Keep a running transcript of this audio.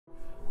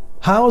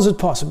How is it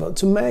possible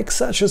to make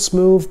such a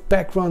smooth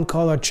background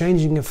color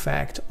changing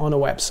effect on a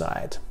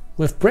website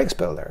with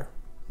Bricksbuilder?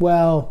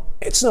 Well,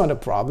 it's not a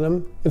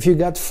problem. If you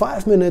got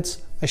 5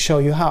 minutes, I show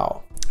you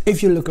how.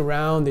 If you look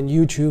around in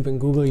YouTube and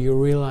Google, you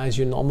realize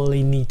you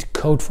normally need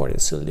code for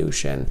the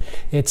solution.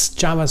 It's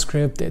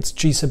JavaScript, it's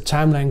Gzip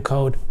timeline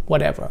code,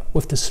 whatever.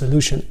 With the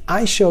solution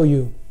I show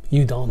you,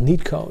 you don't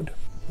need code.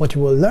 What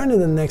you will learn in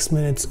the next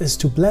minutes is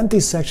to blend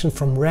these sections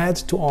from red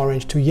to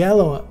orange to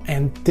yellow,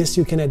 and this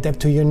you can adapt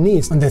to your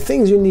needs. And the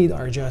things you need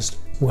are just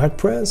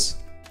WordPress,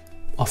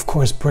 of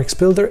course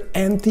Bricksbuilder,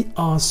 and the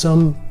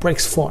awesome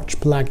Bricksforge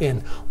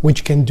plugin,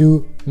 which can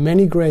do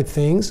many great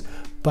things.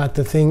 But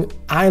the thing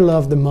I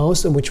love the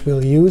most and which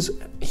we'll use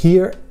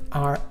here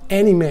are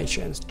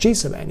animations,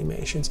 Gzip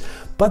animations,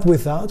 but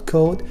without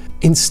code,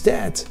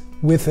 instead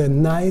with a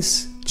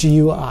nice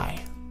GUI.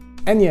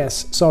 And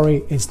yes,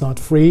 sorry, it's not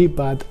free,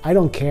 but I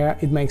don't care.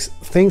 It makes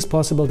things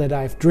possible that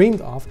I've dreamed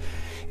of.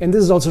 And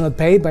this is also not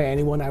paid by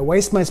anyone. I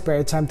waste my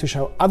spare time to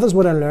show others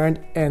what I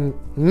learned, and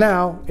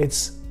now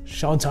it's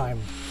showtime.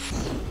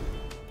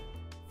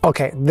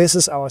 Okay, this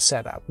is our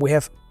setup. We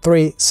have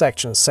 3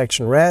 sections,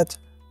 section red,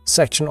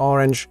 section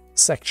orange,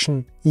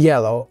 section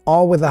yellow,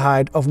 all with a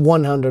height of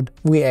 100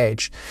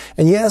 VH.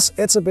 And yes,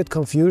 it's a bit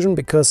confusion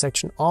because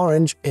section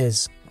orange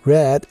is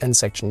red and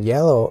section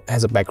yellow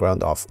has a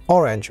background of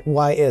orange.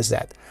 Why is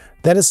that?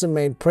 That is the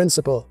main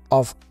principle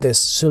of this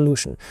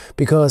solution,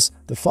 because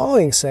the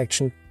following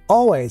section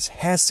always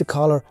has the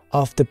color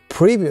of the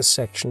previous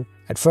section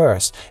at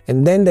first,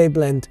 and then they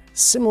blend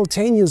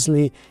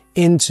simultaneously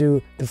into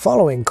the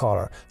following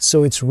color,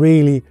 so it's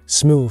really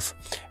smooth.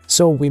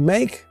 So we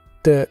make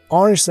the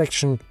orange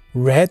section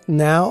red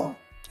now,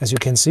 as you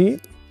can see,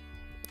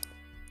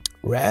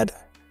 red,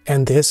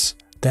 and this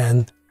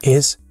then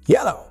is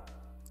yellow.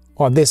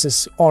 Or this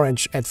is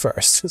orange at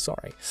first,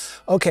 sorry.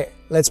 Okay,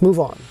 let's move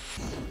on.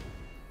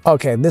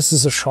 Okay, this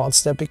is a short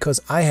step because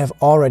I have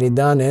already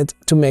done it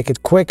to make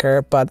it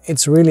quicker, but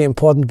it's really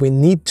important. We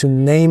need to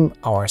name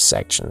our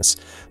sections.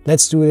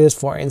 Let's do this,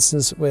 for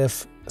instance,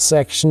 with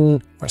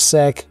section or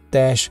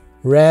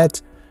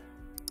sec-red,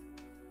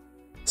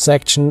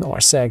 section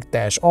or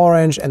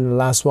sec-orange, and the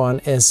last one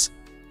is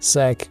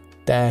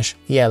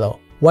sec-yellow.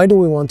 Why do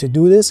we want to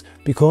do this?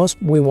 Because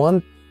we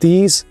want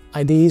these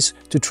IDs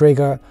to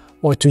trigger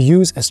or to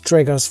use as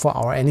triggers for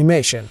our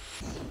animation.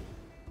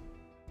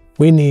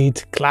 We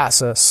need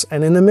classes,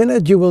 and in a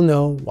minute you will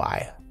know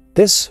why.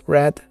 This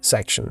red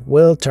section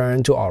will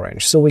turn to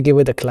orange, so we give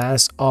it a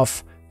class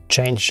of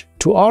change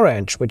to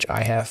orange, which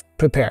I have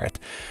prepared.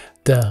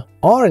 The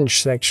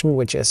orange section,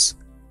 which is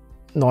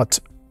not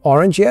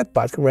orange yet,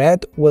 but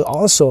red, will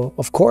also,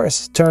 of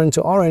course, turn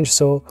to orange,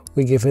 so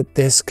we give it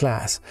this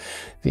class.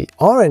 The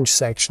orange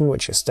section,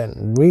 which is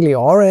then really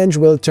orange,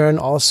 will turn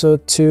also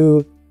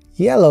to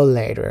yellow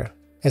later,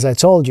 as I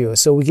told you,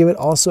 so we give it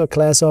also a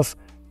class of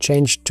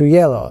change to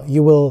yellow.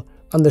 You will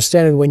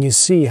understand it when you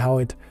see how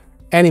it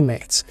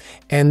animates.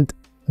 And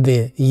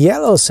the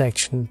yellow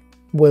section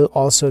will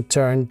also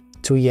turn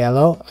to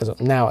yellow.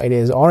 Now it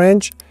is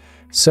orange,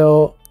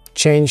 so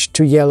change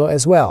to yellow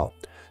as well.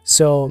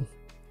 So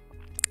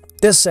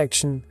this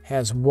section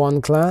has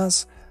 1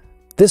 class,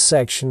 this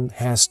section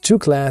has 2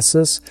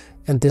 classes,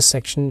 and this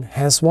section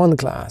has 1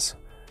 class.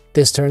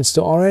 This turns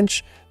to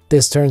orange,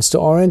 this turns to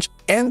orange,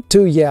 and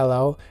to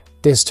yellow,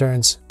 this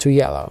turns to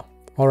yellow.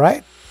 All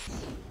right?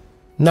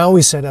 Now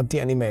we set up the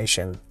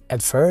animation.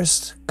 At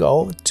first,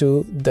 go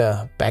to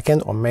the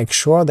backend or make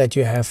sure that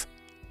you have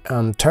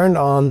turned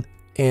on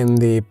in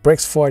the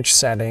Bricksforge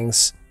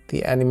settings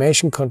the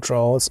animation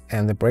controls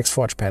and the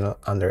Bricksforge panel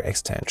under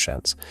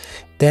extensions.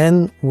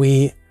 Then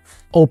we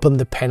open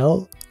the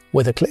panel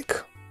with a click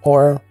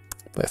or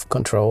with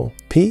Control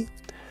P.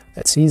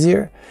 That's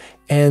easier.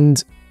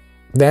 And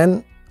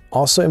then,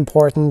 also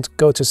important,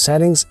 go to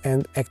settings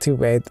and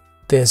activate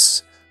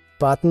this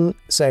button.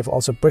 Save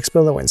also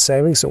Bricksbuilder when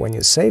saving, so when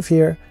you save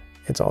here,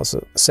 it's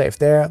also saved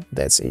there.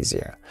 That's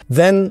easier.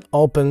 Then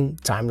open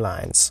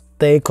timelines.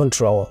 They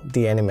control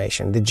the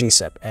animation, the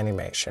Gzip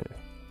animation.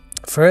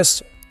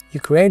 First, you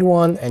create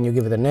one and you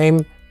give it a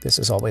name. This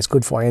is always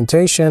good for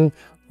orientation.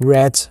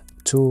 Red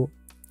to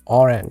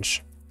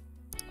orange.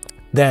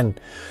 Then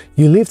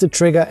you leave the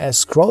trigger as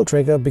scroll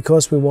trigger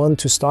because we want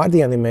to start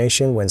the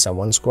animation when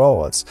someone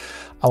scrolls.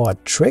 Our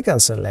trigger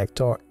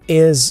selector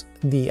is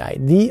the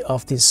ID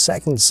of the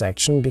second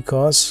section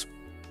because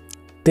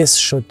this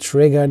should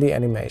trigger the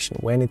animation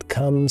when it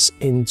comes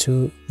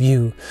into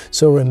view.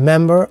 So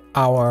remember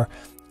our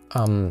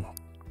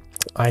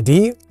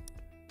ID,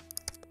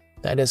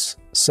 that is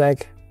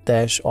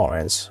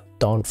sec-orange.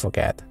 Don't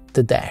forget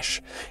the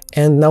dash.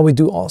 And now we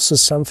do also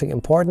something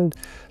important.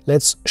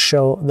 Let's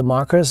show the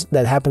markers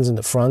that happens in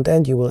the front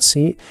end, you will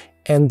see,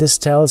 and this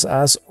tells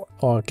us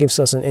or gives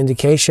us an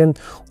indication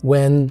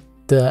when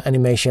the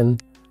animation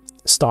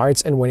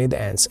starts and when it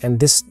ends, and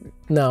this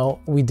now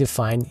we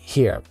define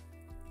here.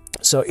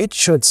 So it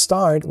should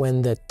start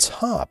when the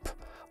top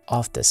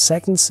of the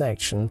second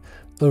section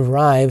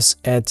arrives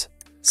at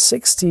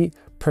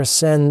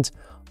 60%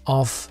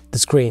 of the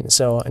screen.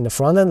 So in the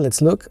front end,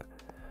 let's look.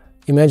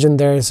 imagine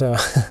there is a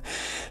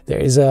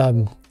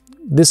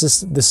this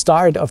is the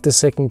start of the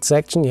second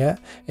section, yeah,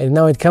 and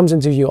now it comes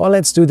into view. Oh,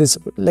 let's do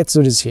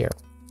this here.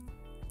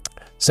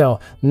 So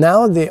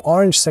now the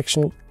orange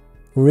section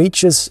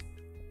reaches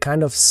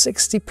kind of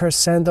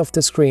 60% of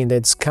the screen.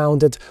 That's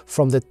counted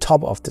from the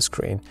top of the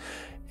screen,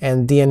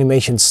 and the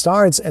animation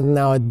starts, and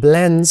now it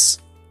blends,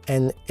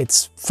 and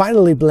it's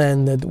finally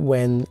blended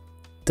when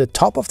the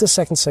top of the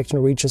second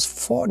section reaches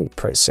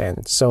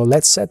 40%. So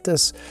let's set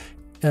this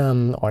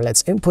or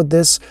let's input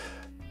this,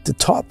 the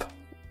top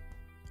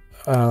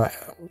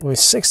with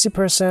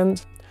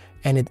 60%,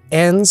 and it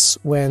ends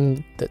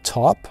when the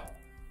top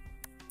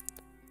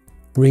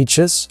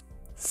reaches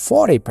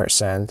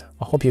 40%.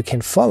 I hope you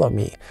can follow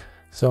me.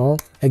 So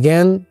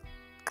again,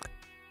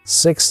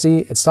 60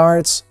 it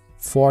starts,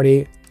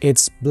 40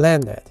 it's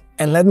blended.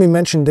 And let me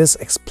mention this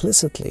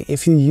explicitly: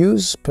 if you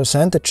use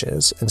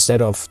percentages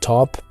instead of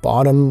top,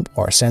 bottom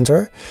or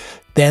center,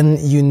 then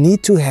you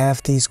need to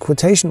have these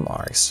quotation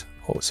marks.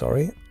 Oh,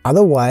 sorry.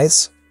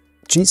 Otherwise,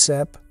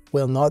 GSEP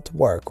will not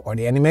work, or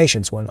the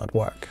animations will not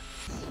work.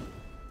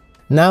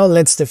 Now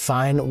let's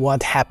define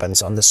what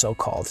happens on the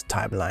so-called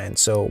timeline.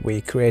 So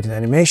we create an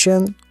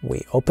animation,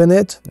 we open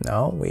it.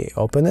 No, we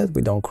open it,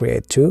 we don't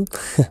create two.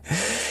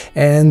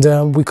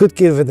 And we could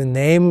give it a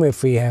name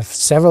if we have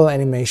several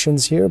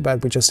animations here,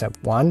 but we just have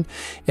one.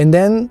 And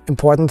then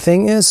important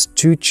thing is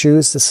to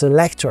choose the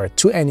selector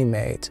to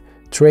animate,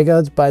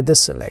 triggered by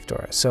this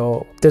selector.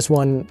 So this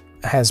one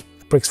has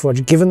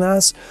Bricksforge given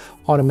us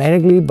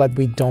automatically, but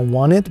we don't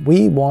want it.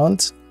 We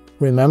want,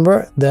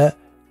 remember, the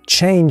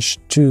change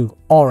to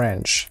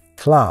orange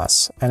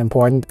class, and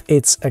important,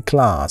 it's a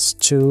class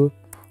to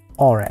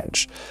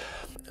orange.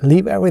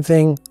 Leave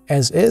everything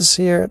as is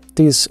here.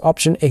 These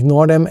options,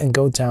 ignore them and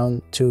go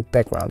down to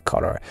background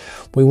color.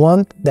 We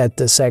want that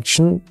the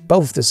section,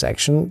 both the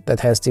section that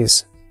has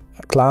this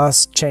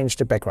class, change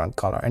the background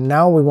color. And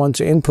now we want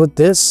to input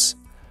this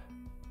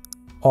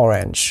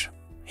orange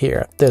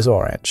here, this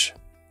orange.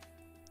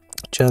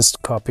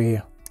 Just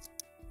copy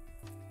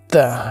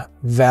the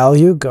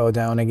value, go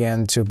down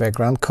again to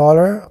background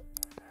color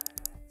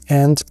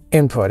and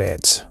input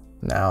it.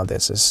 Now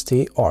this is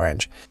the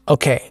orange.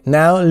 Okay,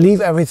 now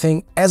leave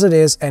everything as it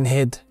is and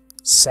hit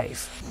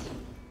save.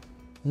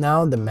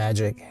 Now the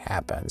magic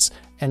happens.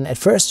 And at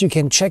first you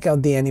can check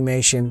out the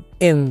animation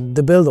in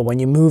the builder. When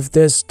you move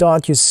this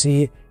dot, you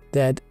see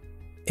that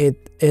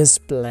it is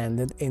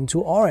blended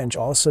into orange.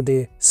 Also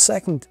the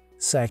second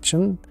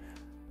section.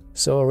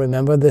 So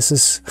remember, this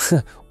is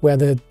where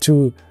the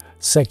two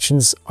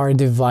sections are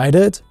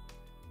divided,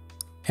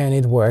 and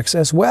it works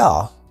as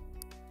well.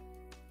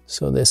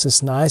 So this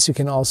is nice. You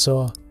can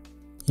also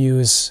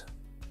use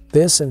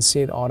this and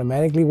see it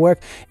automatically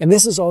work. And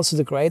this is also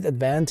the great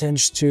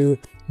advantage to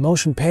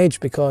Motion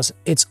Page, because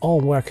it's all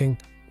working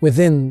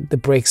within the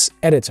Bricks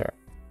editor.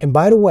 And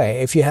by the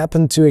way, if you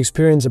happen to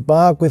experience a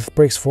bug with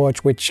Bricksforge,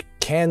 which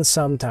can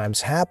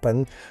sometimes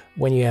happen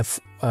when you have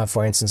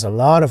for instance, a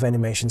lot of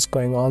animations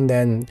going on,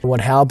 then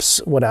what helps,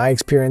 what I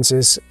experience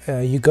is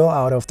you go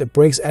out of the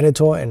Bricks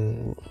editor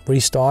and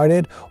restart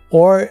it,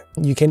 or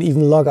you can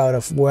even log out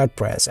of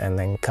WordPress and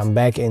then come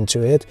back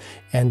into it,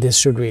 and this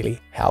should really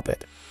help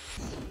it.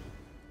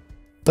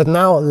 But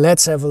now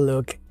let's have a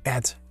look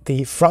at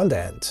the front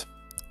end.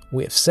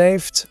 We have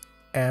saved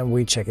and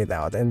we check it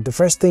out. And the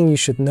first thing you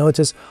should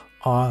notice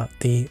are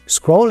the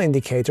scroll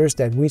indicators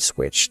that we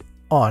switched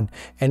on.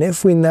 And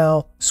if we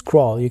now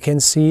scroll, you can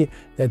see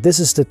that this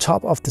is the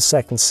top of the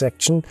second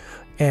section,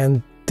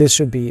 and this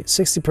should be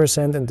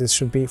 60% and this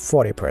should be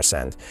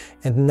 40%.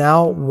 And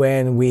now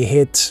when we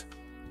hit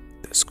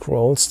the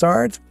scroll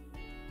start,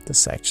 the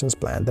sections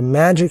blend, the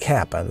magic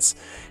happens,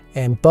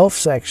 and both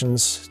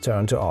sections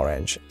turn to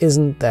orange.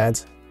 Isn't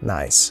that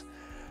nice?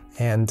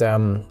 And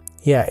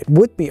yeah, it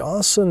would be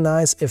also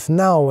nice if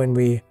now when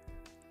we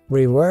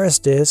reverse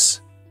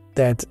this,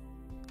 that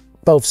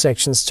both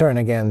sections turn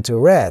again to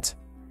red.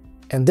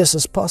 And this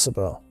is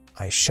possible.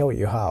 I show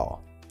you how.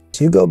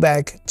 So you go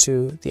back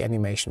to the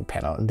animation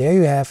panel, and there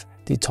you have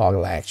the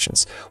toggle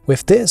actions.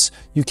 With this,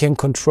 you can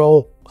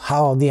control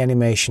how the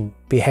animation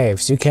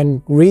behaves. You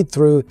can read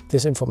through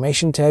this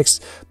information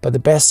text, but the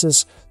best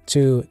is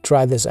to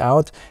try this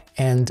out.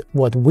 And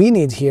what we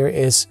need here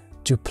is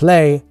to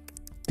play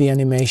the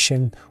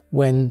animation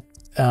when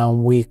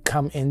we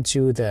come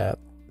into the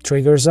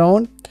trigger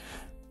zone,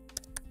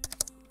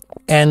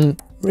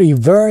 and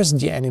reverse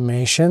the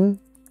animation.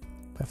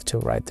 I have to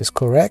write this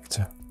correct.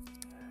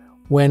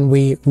 When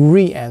we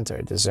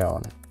re-enter the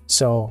zone.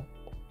 So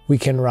we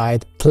can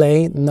write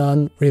play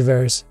none,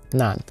 reverse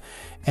none.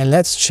 And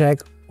let's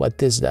check what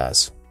this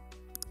does.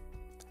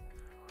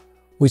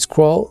 We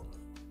scroll,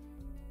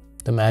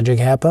 the magic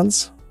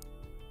happens.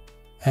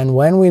 And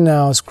when we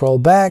now scroll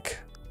back,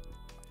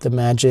 the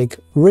magic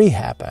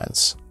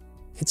re-happens.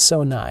 It's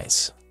so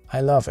nice. I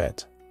love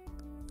it.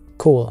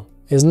 Cool,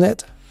 isn't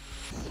it?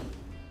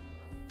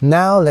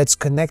 Now let's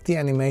connect the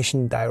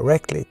animation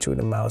directly to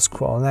the mouse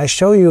scroll. And I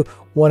show you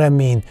what I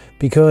mean,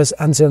 because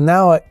until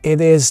now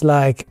it is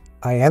like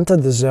I enter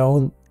the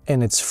zone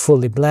and it's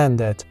fully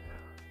blended,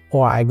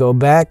 or I go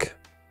back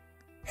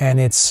and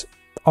it's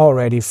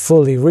already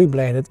fully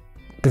rebladed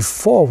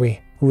before we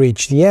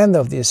reach the end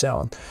of the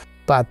zone.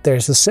 But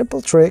there's a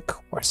simple trick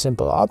or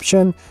simple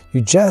option.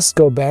 You just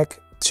go back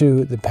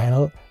to the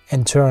panel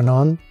and turn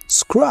on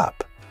scrub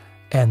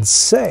and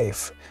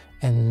save.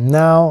 And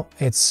now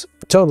it's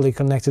totally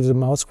connected to the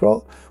mouse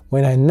scroll.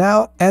 When I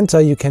now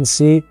enter, you can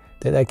see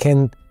that I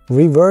can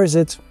reverse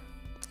it.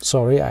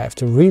 Sorry, I have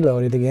to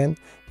reload it again.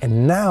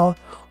 And now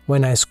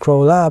when I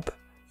scroll up,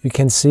 you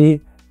can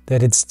see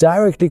that it's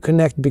directly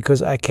connected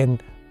because I can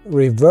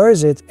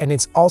reverse it, and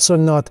it's also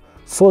not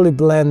fully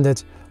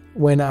blended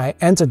when I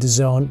enter the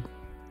zone.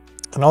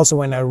 And also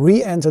when I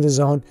re-enter the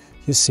zone,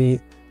 you see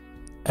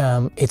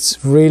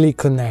it's really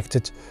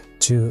connected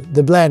to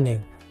the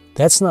blending.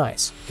 That's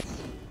nice.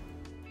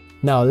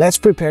 Now let's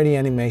prepare the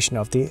animation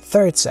of the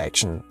third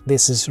section.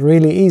 This is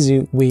really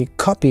easy. We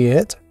copy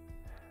it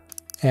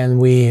and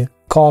we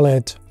call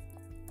it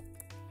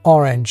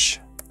orange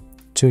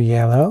to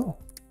yellow.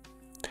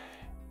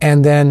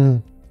 And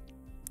then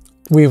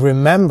we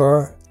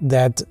remember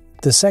that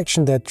the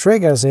section that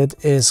triggers it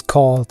is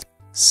called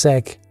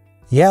seg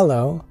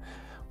yellow.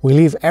 We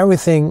leave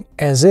everything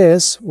as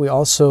is. We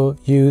also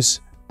use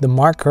the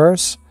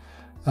markers,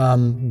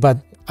 but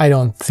I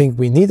don't think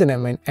we need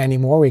them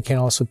anymore. We can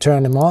also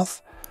turn them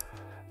off.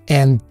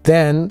 And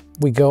then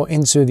we go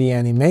into the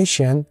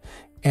animation,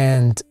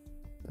 and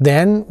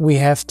then we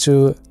have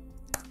to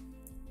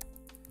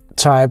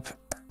type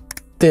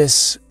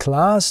this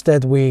class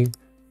that we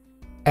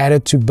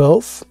added to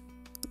both,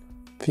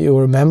 if you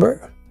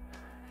remember.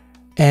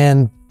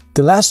 And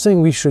the last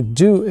thing we should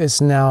do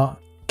is now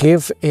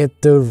give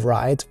it the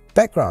right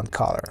background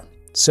color.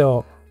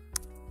 So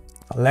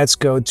let's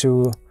go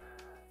to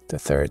the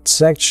third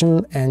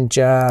section and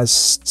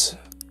just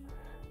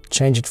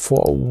change it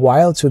for a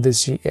while to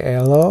this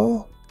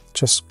yellow.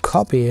 Just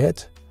copy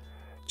it,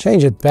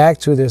 change it back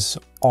to this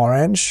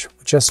orange.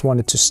 We just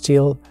wanted to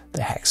steal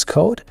the hex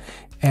code,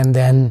 and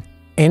then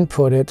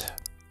input it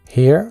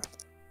here,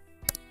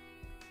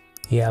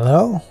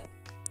 yellow.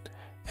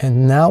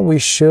 And now we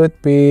should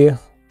be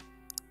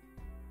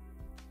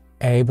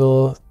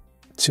able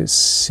to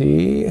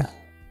see,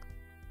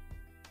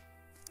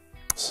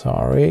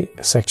 sorry,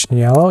 section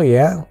yellow,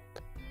 yeah.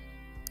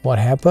 What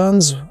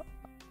happens?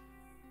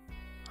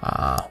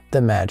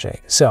 The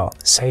magic. So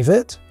save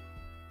it,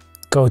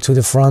 go to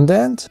the front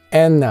end,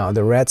 and now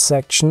the red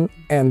section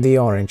and the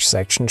orange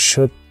section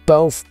should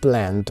both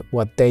blend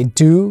what they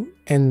do,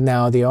 and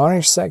now the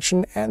orange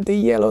section and the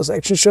yellow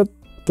section should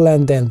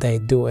blend, and they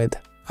do it.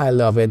 I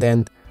love it.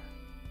 And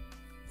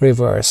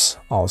reverse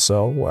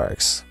also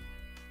works.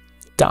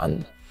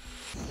 Done.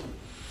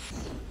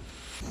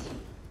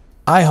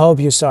 I hope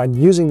you start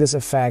using this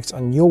effect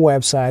on your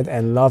website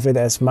and love it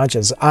as much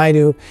as I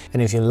do.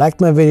 And if you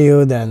liked my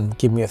video, then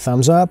give me a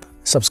thumbs up,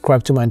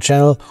 subscribe to my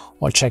channel,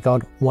 or check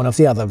out one of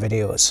the other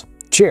videos.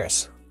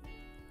 Cheers!